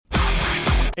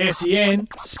SEN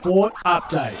Sport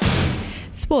Update.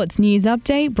 Sports News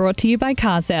Update brought to you by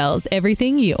Car Sales.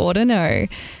 Everything you ought to know.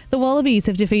 The Wallabies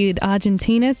have defeated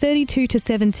Argentina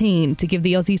 32-17 to give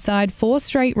the Aussie side 4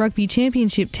 straight Rugby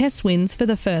Championship Test wins for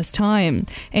the first time.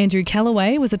 Andrew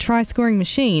Callaway was a try-scoring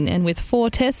machine, and with 4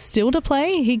 tests still to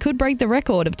play, he could break the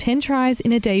record of 10 tries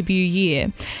in a debut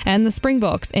year. And the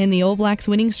Springboks end the All Blacks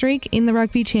winning streak in the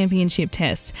Rugby Championship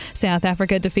Test. South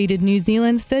Africa defeated New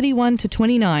Zealand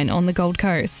 31-29 on the Gold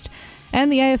Coast. And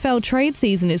the AFL trade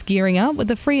season is gearing up with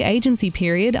the free agency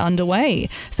period underway.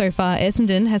 So far,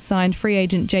 Essendon has signed free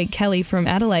agent Jake Kelly from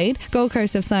Adelaide, Gold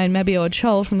Coast have signed Mabior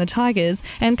Chol from the Tigers,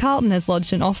 and Carlton has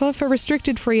lodged an offer for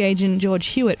restricted free agent George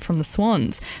Hewitt from the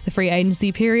Swans. The free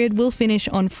agency period will finish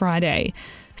on Friday.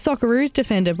 Socceroos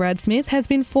defender Brad Smith has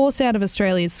been forced out of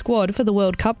Australia's squad for the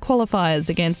World Cup qualifiers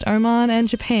against Oman and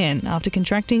Japan after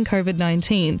contracting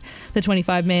COVID-19. The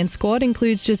 25-man squad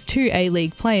includes just 2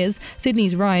 A-League players,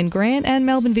 Sydney's Ryan Grant and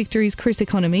Melbourne Victory's Chris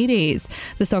Economides.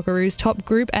 The Socceroos top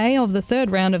Group A of the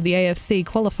third round of the AFC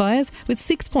qualifiers with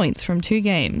 6 points from 2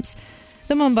 games.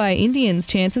 The Mumbai Indians'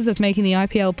 chances of making the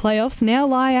IPL playoffs now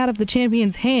lie out of the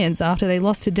champions' hands after they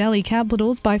lost to Delhi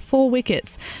Capitals by 4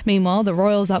 wickets. Meanwhile, the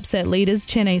Royals upset leaders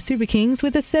Chennai Super Kings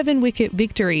with a 7-wicket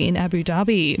victory in Abu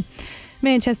Dhabi.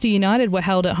 Manchester United were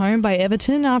held at home by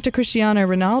Everton after Cristiano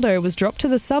Ronaldo was dropped to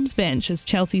the subs bench as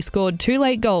Chelsea scored 2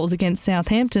 late goals against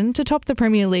Southampton to top the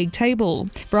Premier League table.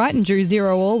 Brighton drew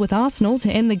 0-0 with Arsenal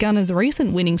to end the Gunners'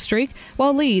 recent winning streak,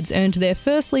 while Leeds earned their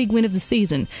first league win of the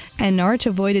season, and Norwich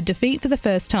avoided defeat for the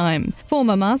first time.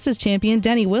 Former Masters champion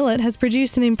Danny Willett has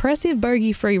produced an impressive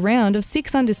bogey-free round of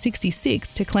 6 under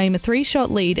 66 to claim a 3-shot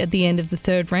lead at the end of the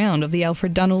third round of the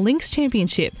Alfred Dunhill Links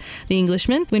Championship. The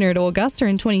Englishman, winner at Augusta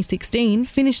in 2016,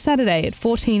 finished Saturday at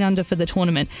 14 under for the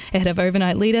tournament, ahead of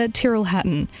overnight leader Tyrrell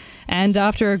Hatton. And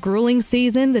after a gruelling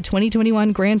season, the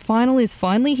 2021 Grand Final is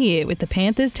finally here, with the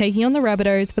Panthers taking on the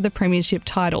Rabbitohs for the Premiership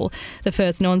title. The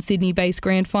first non-Sydney-based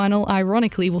Grand Final,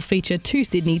 ironically, will feature 2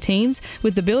 Sydney teams,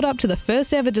 with the build-up to the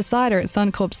first ever decider at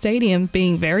Suncorp Stadium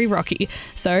being very rocky.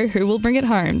 So, who will bring it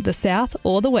home, the South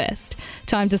or the West?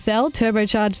 Time to sell.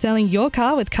 Turbocharge selling your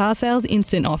car with Car Sales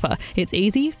Instant Offer. It's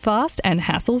easy, fast and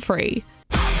hassle-free.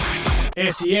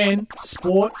 SEN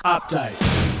Sport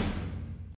Update.